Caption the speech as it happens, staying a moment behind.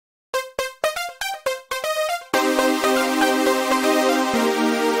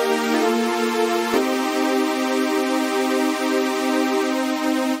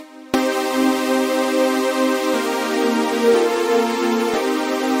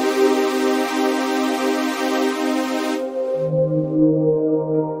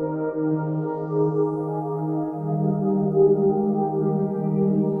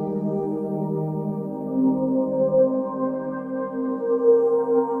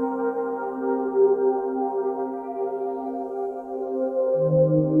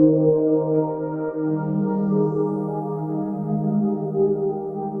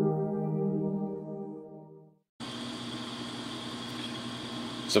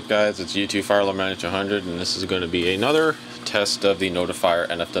What's up guys, it's U2 Fire Alarm 9200 and this is going to be another test of the Notifier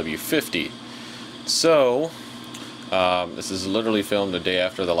NFW-50. So, this is literally filmed the day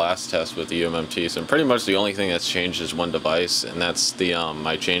after the last test with the UMMT, so pretty much the only thing that's changed is one device, and that's the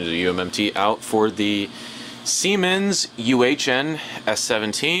I changed the UMMT out for the Siemens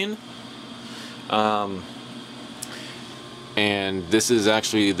U-HN-S17. And this is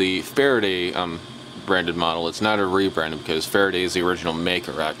actually the Faraday branded model. It's not a rebranded because Faraday is the original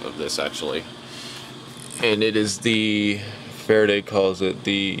maker of this actually, and it is the Faraday calls it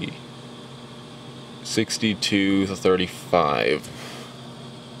the 6235.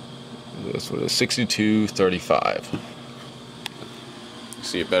 That's what it is, 6235.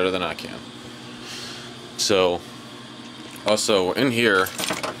 See it better than I can. So also in here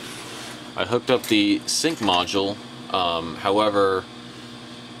I hooked up the sync module. However,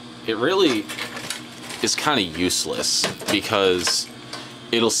 it really is kind of useless because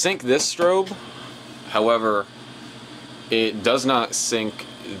it'll sync this strobe, however it does not sync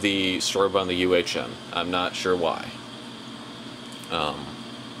the strobe on the U-HN. I'm not sure why. I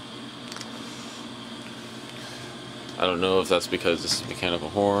don't know if that's because this is a mechanical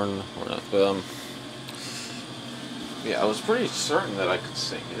horn or not. Yeah, I was pretty certain that I could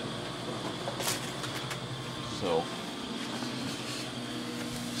sync it. So,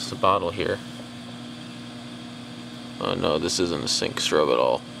 it's the bottle here. Oh no, this isn't a sync strobe at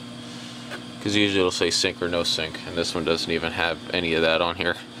all. Because usually it'll say sync or no sync, and this one doesn't even have any of that on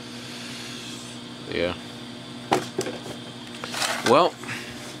here. Yeah. Well,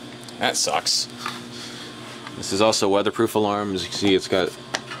 that sucks. This is also a weatherproof alarm. As you can see, it's got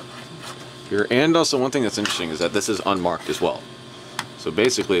here. And also one thing that's interesting is that this is unmarked as well. So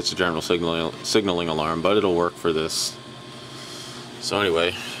basically it's a general signaling alarm, but it'll work for this. So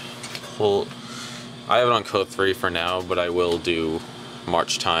anyway, I have it on code 3 for now, but I will do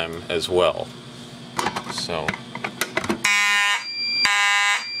March time as well. So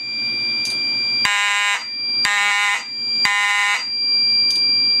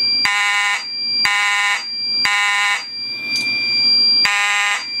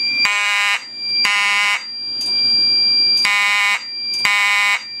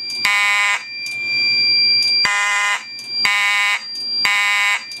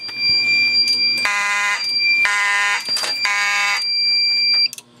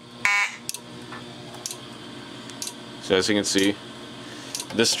as you can see,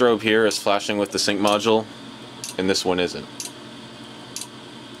 this strobe here is flashing with the sync module, and this one isn't.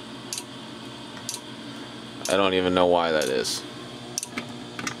 I don't even know why that is.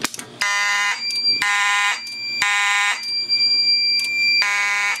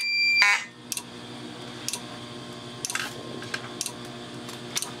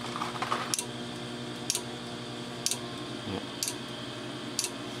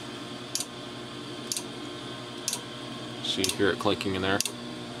 So you hear it clicking in there.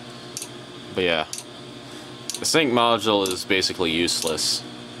 But yeah, the sync module is basically useless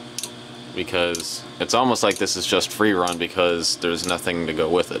because it's almost like this is just free run because there's nothing to go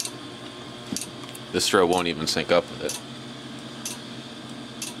with it. This strobe won't even sync up with it.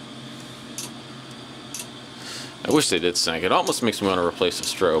 I wish they did sync. It almost makes me want to replace the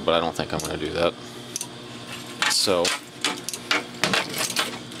strobe, but I don't think I'm going to do that. So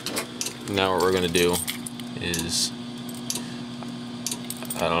now what we're going to do is,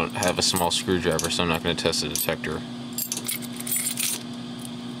 I don't have a small screwdriver, so I'm not going to test the detector.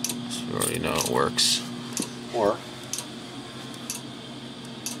 So we already know it works. Or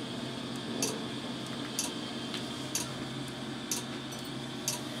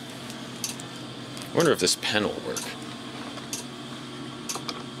I wonder if this pen will work.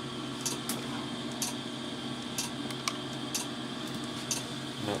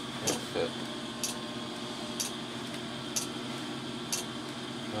 Nope, won't fit.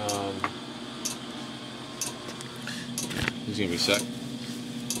 He's gonna be set.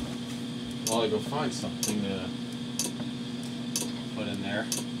 While I go find something to put in there.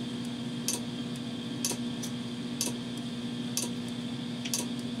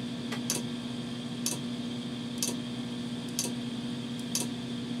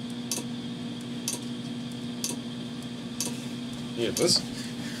 Yeah, this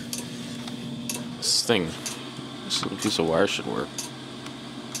thing, this little piece of wire should work.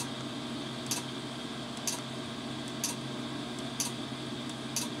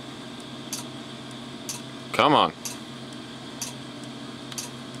 Come on.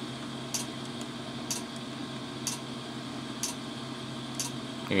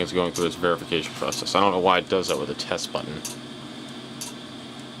 I think it's going through its verification process. I don't know why it does that with a test button.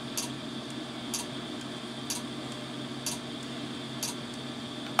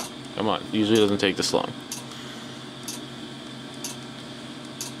 Come on, usually it doesn't take this long.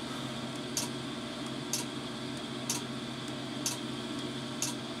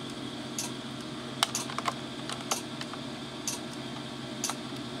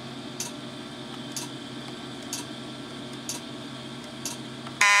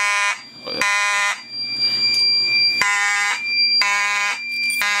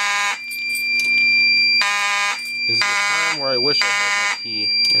 This is a time where I wish I had my key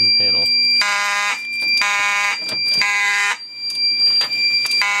in the panel.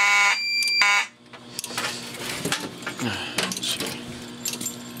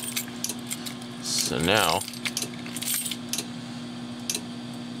 So now,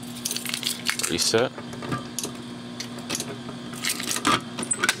 reset.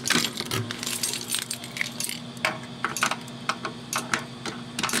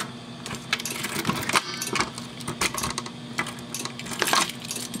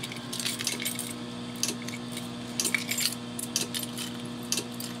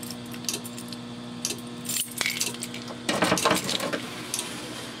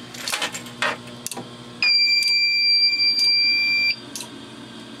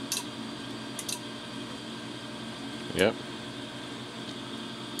 Yep.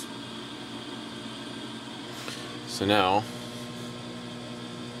 So now,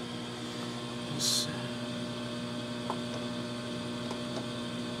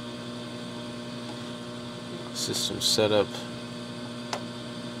 system setup.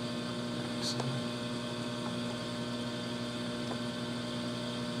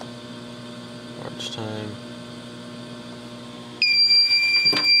 March time.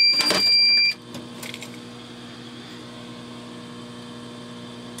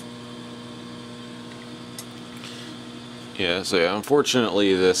 Yeah, so yeah,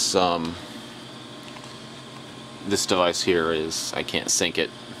 unfortunately this this device here is, I can't sync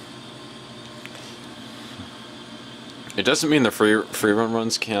it. It doesn't mean the free run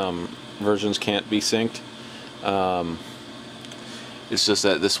versions can't be synced. It's just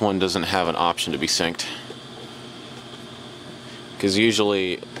that this one doesn't have an option to be synced. Because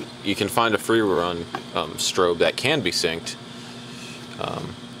usually you can find a free run strobe that can be synced.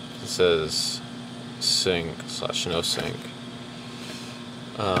 It says sync/no sync.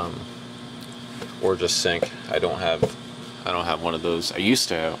 Or just sync. I don't have one of those. I used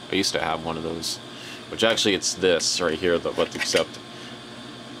to have one of those, which actually it's this right here, except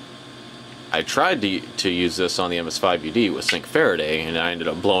I tried to use this on the MS5UD with sync Faraday, and I ended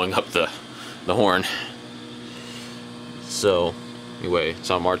up blowing up the horn. So anyway,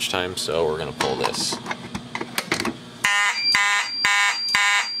 it's on March time, so we're gonna pull this.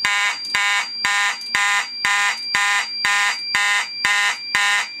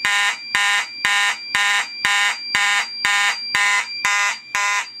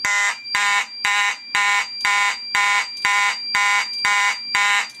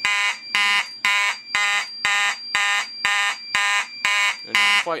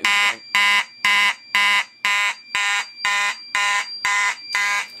 Quite in sync.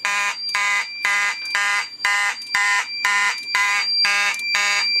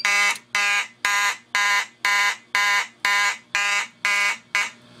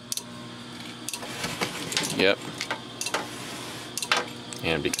 Yep.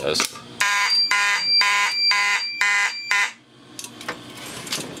 And because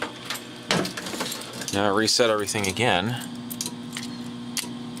now I reset everything again.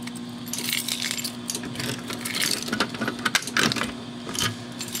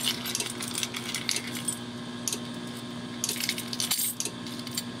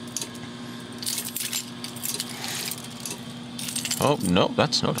 Oh, no,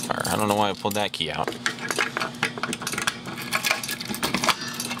 that's Notifier. I don't know why I pulled that key out.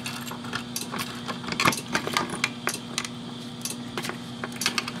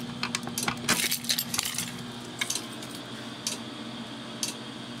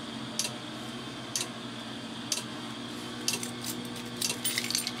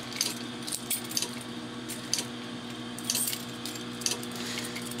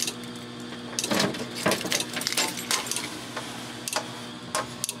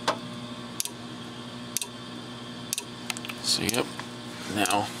 So yep,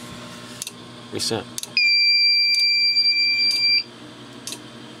 now reset.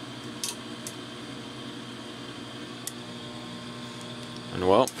 And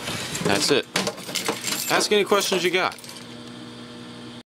well, that's it. Ask any questions you got.